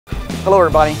Hello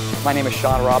everybody, my name is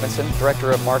Sean Robinson,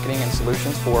 Director of Marketing and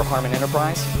Solutions for HARMAN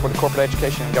Enterprise for the corporate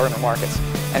education and government markets.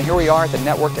 And here we are at the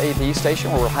Networked AV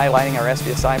station where we're highlighting our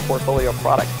SVSI portfolio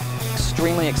product.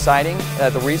 Extremely exciting.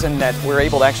 The reason that we're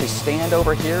able to actually stand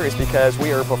over here is because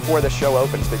we are before the show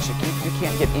opens, but you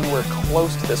can't get anywhere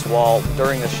close to this wall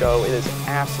during the show. It is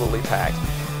absolutely packed.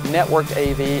 Networked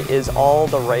AV is all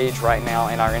the rage right now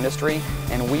in our industry,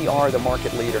 and we are the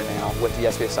market leader now with the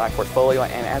SVSI portfolio,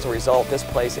 and as a result this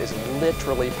place is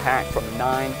literally packed from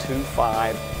 9 to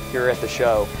 5 here at the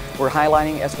show. We're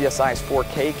highlighting SVSI's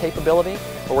 4K capability,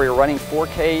 where we're running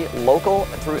 4K local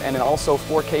through and then also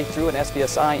 4K through an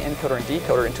SVSI encoder and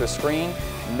decoder into a screen.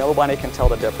 Nobody can tell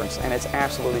the difference, and it's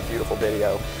absolutely beautiful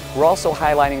video. We're also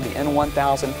highlighting the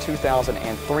N1000, 2000,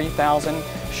 and 3000,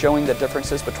 showing the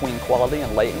differences between quality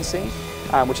and latency,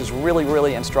 which is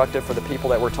really instructive for the people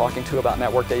that we're talking to about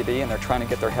networked AV and they're trying to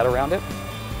get their head around it.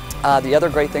 The other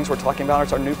great things we're talking about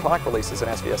is our new product releases in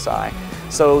SVSI.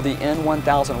 So the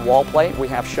N1000 wall plate we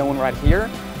have shown right here.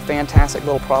 Fantastic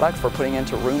little product for putting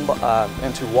into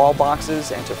into wall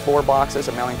boxes, into floor boxes,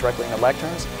 and mounting directly into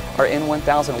lecterns. Our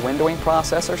N1000 windowing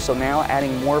processor, so now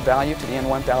adding more value to the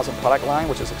N1000 product line,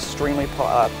 which is extremely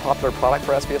popular product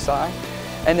for SVSI.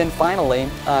 And then finally,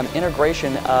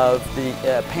 integration of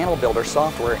the panel builder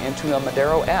software into a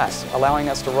Madero S, allowing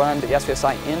us to run the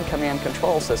SVSI in-command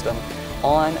control system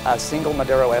on a single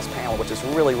Madero S panel, which is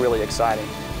really exciting.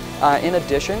 In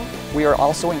addition, we are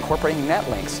also incorporating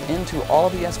netlinks into all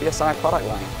of the SVSI product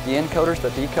line. The encoders, the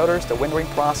decoders, the windowing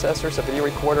processors, the video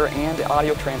recorder, and the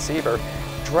audio transceiver,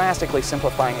 drastically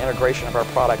simplifying integration of our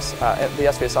products, the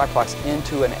SVSI products,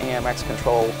 into an AMX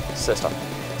control system.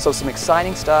 So some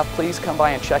exciting stuff. Please come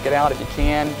by and check it out if you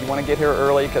can. You want to get here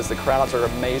early because the crowds are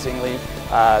amazingly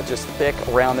just thick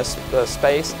around this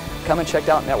space. Come and check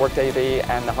out Networked AV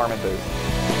and the HARMAN booth.